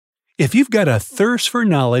If you've got a thirst for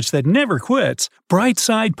knowledge that never quits,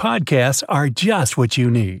 Brightside Podcasts are just what you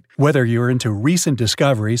need. Whether you're into recent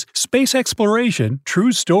discoveries, space exploration,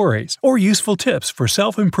 true stories, or useful tips for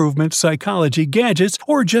self-improvement, psychology, gadgets,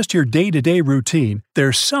 or just your day-to-day routine,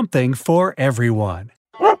 there's something for everyone.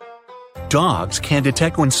 Dogs can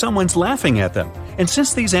detect when someone's laughing at them, and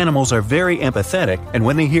since these animals are very empathetic and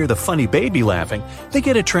when they hear the funny baby laughing, they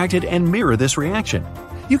get attracted and mirror this reaction.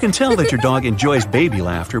 You can tell that your dog enjoys baby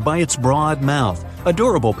laughter by its broad mouth,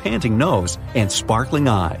 adorable panting nose, and sparkling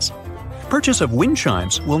eyes. Purchase of wind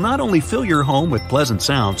chimes will not only fill your home with pleasant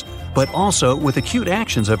sounds, but also with the cute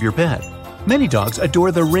actions of your pet. Many dogs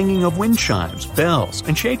adore the ringing of wind chimes, bells,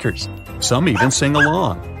 and shakers. Some even sing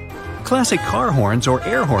along. Classic car horns or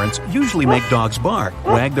air horns usually make dogs bark,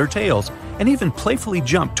 wag their tails, and even playfully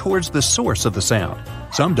jump towards the source of the sound.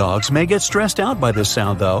 Some dogs may get stressed out by this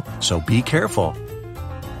sound though, so be careful.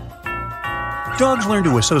 Dogs learn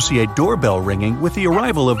to associate doorbell ringing with the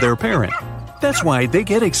arrival of their parent. That's why they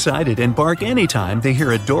get excited and bark anytime they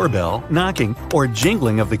hear a doorbell, knocking, or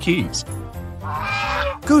jingling of the keys.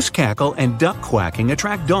 Goose cackle and duck quacking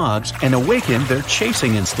attract dogs and awaken their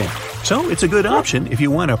chasing instinct, so it's a good option if you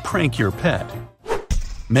want to prank your pet.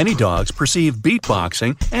 Many dogs perceive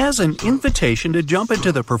beatboxing as an invitation to jump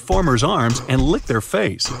into the performer's arms and lick their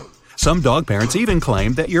face. Some dog parents even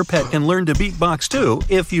claim that your pet can learn to beatbox too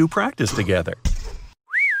if you practice together.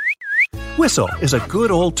 Whistle is a good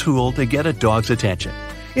old tool to get a dog's attention.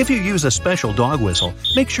 If you use a special dog whistle,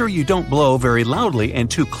 make sure you don't blow very loudly and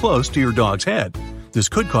too close to your dog's head. This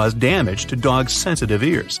could cause damage to dogs' sensitive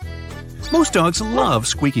ears. Most dogs love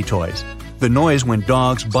squeaky toys. The noise when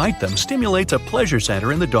dogs bite them stimulates a pleasure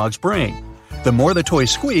center in the dog's brain. The more the toys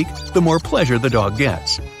squeak, the more pleasure the dog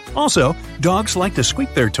gets. Also, dogs like to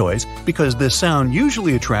squeak their toys because this sound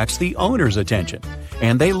usually attracts the owner's attention,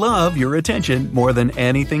 and they love your attention more than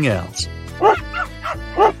anything else.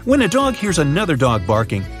 When a dog hears another dog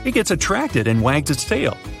barking, it gets attracted and wags its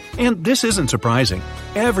tail. And this isn't surprising.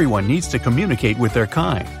 Everyone needs to communicate with their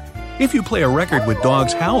kind. If you play a record with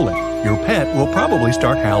dogs howling, your pet will probably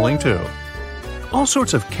start howling too. All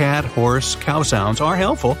sorts of cat, horse, cow sounds are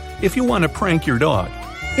helpful if you want to prank your dog.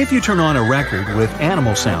 If you turn on a record with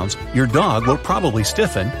animal sounds, your dog will probably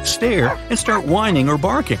stiffen, stare, and start whining or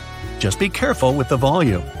barking. Just be careful with the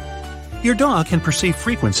volume. Your dog can perceive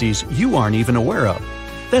frequencies you aren't even aware of.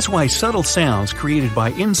 That's why subtle sounds created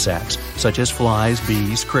by insects, such as flies,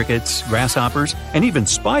 bees, crickets, grasshoppers, and even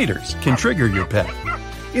spiders, can trigger your pet.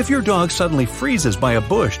 If your dog suddenly freezes by a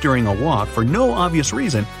bush during a walk for no obvious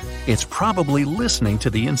reason, it's probably listening to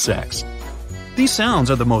the insects. These sounds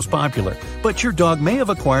are the most popular, but your dog may have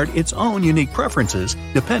acquired its own unique preferences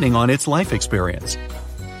depending on its life experience.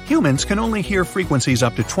 Humans can only hear frequencies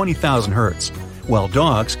up to 20,000 Hz, while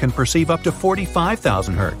dogs can perceive up to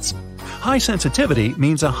 45,000 Hz. High sensitivity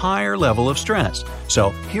means a higher level of stress,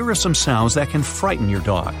 so here are some sounds that can frighten your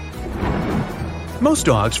dog. Most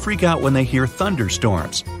dogs freak out when they hear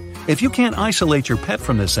thunderstorms. If you can't isolate your pet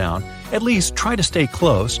from this sound, at least try to stay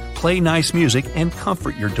close, play nice music, and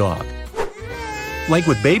comfort your dog. Like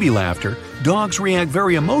with baby laughter, dogs react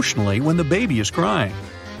very emotionally when the baby is crying.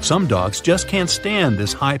 Some dogs just can't stand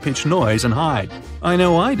this high-pitched noise and hide. I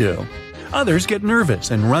know I do. Others get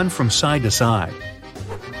nervous and run from side to side.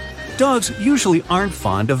 Dogs usually aren't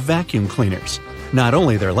fond of vacuum cleaners. Not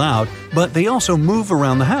only they're loud, but they also move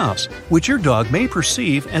around the house, which your dog may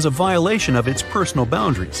perceive as a violation of its personal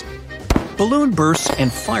boundaries. Balloon bursts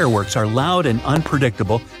and fireworks are loud and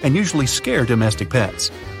unpredictable and usually scare domestic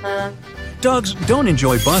pets. Dogs don't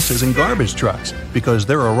enjoy buses and garbage trucks because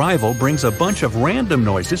their arrival brings a bunch of random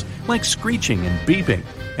noises like screeching and beeping,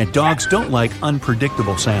 and dogs don't like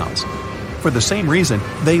unpredictable sounds. For the same reason,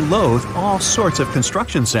 they loathe all sorts of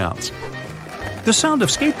construction sounds. The sound of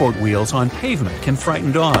skateboard wheels on pavement can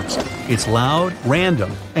frighten dogs. It's loud,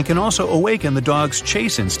 random, and can also awaken the dog's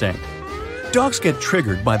chase instinct. Dogs get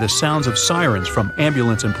triggered by the sounds of sirens from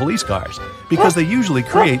ambulance and police cars because they usually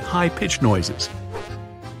create high-pitched noises.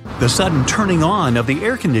 The sudden turning on of the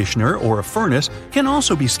air conditioner or a furnace can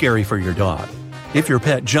also be scary for your dog. If your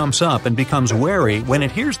pet jumps up and becomes wary when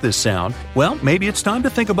it hears this sound, well, maybe it's time to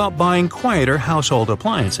think about buying quieter household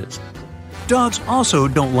appliances. Dogs also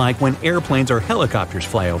don't like when airplanes or helicopters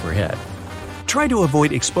fly overhead. Try to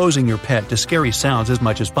avoid exposing your pet to scary sounds as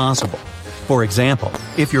much as possible. For example,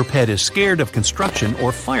 if your pet is scared of construction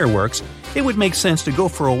or fireworks, it would make sense to go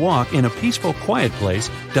for a walk in a peaceful, quiet place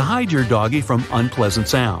to hide your doggy from unpleasant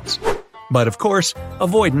sounds. But of course,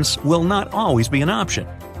 avoidance will not always be an option.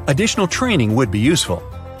 Additional training would be useful.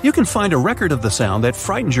 You can find a record of the sound that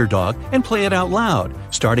frightens your dog and play it out loud,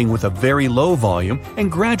 starting with a very low volume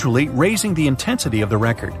and gradually raising the intensity of the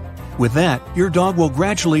record. With that, your dog will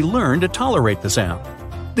gradually learn to tolerate the sound.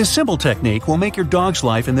 This simple technique will make your dog's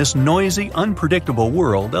life in this noisy, unpredictable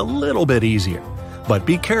world a little bit easier. But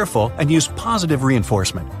be careful and use positive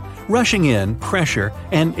reinforcement. Rushing in, pressure,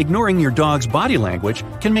 and ignoring your dog's body language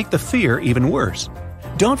can make the fear even worse.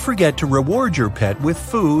 Don't forget to reward your pet with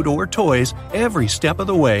food or toys every step of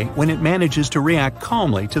the way when it manages to react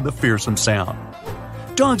calmly to the fearsome sound.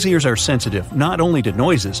 Dogs' ears are sensitive not only to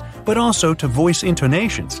noises, but also to voice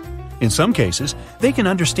intonations. In some cases, they can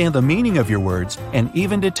understand the meaning of your words and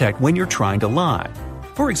even detect when you're trying to lie.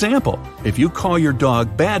 For example, if you call your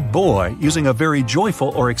dog "bad boy" using a very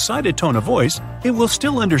joyful or excited tone of voice, it will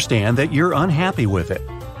still understand that you're unhappy with it.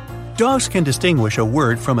 Dogs can distinguish a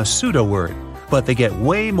word from a pseudo-word, but they get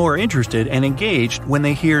way more interested and engaged when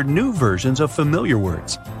they hear new versions of familiar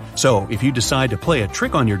words. So, if you decide to play a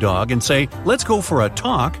trick on your dog and say, "Let's go for a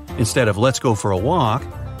talk" instead of "Let's go for a walk,"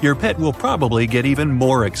 your pet will probably get even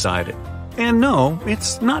more excited. And no,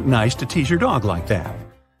 it's not nice to tease your dog like that.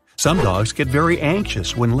 Some dogs get very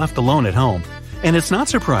anxious when left alone at home, and it's not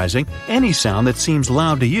surprising any sound that seems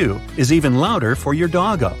loud to you is even louder for your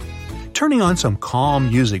doggo. Turning on some calm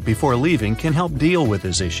music before leaving can help deal with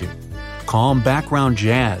this issue. Calm background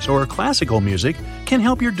jazz or classical music can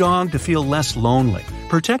help your dog to feel less lonely,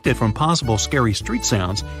 protect it from possible scary street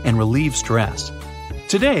sounds, and relieve stress.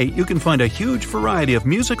 Today, you can find a huge variety of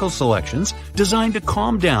musical selections designed to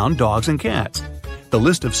calm down dogs and cats. The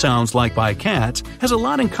list of sounds liked by cats has a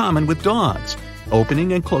lot in common with dogs: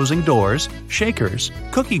 opening and closing doors, shakers,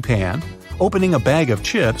 cookie pan, opening a bag of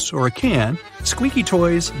chips or a can, squeaky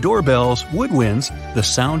toys, doorbells, woodwinds, the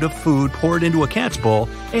sound of food poured into a cat's bowl,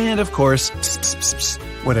 and of course, pss, pss, pss, pss,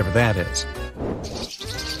 whatever that is.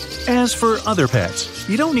 As for other pets,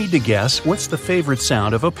 you don't need to guess what's the favorite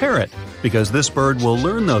sound of a parrot, because this bird will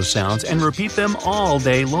learn those sounds and repeat them all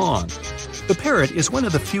day long. The parrot is one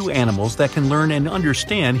of the few animals that can learn and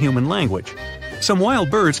understand human language. Some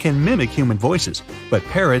wild birds can mimic human voices, but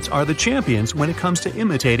parrots are the champions when it comes to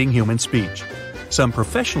imitating human speech. Some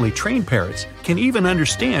professionally trained parrots can even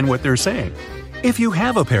understand what they're saying. If you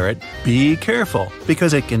have a parrot, be careful,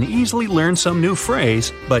 because it can easily learn some new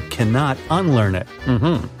phrase, but cannot unlearn it.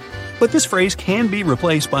 But this phrase can be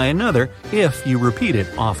replaced by another if you repeat it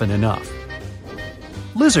often enough.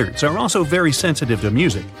 Lizards are also very sensitive to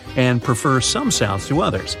music and prefer some sounds to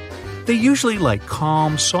others. They usually like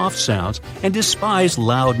calm, soft sounds and despise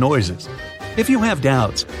loud noises. If you have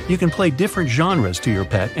doubts, you can play different genres to your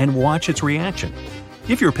pet and watch its reaction.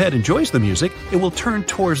 If your pet enjoys the music, it will turn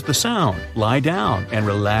towards the sound, lie down, and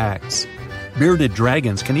relax. Bearded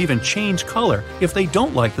dragons can even change color if they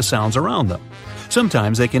don't like the sounds around them.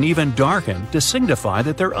 Sometimes they can even darken to signify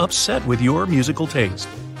that they're upset with your musical taste.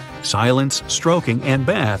 Silence, stroking, and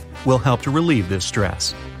bath will help to relieve this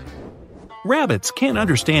stress. Rabbits can't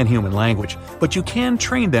understand human language, but you can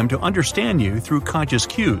train them to understand you through conscious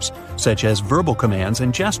cues, such as verbal commands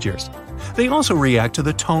and gestures. They also react to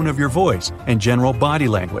the tone of your voice and general body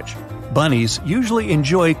language. Bunnies usually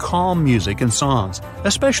enjoy calm music and songs,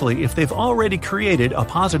 especially if they've already created a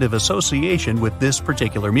positive association with this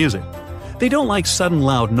particular music. They don't like sudden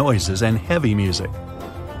loud noises and heavy music.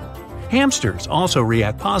 Hamsters also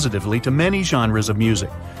react positively to many genres of music,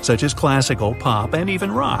 such as classical, pop, and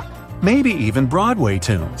even rock, maybe even Broadway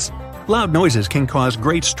tunes. Loud noises can cause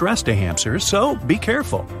great stress to hamsters, so be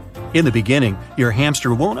careful. In the beginning, your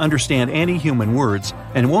hamster won't understand any human words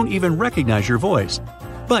and won't even recognize your voice.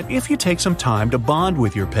 But if you take some time to bond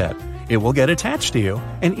with your pet, it will get attached to you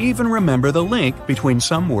and even remember the link between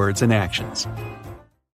some words and actions.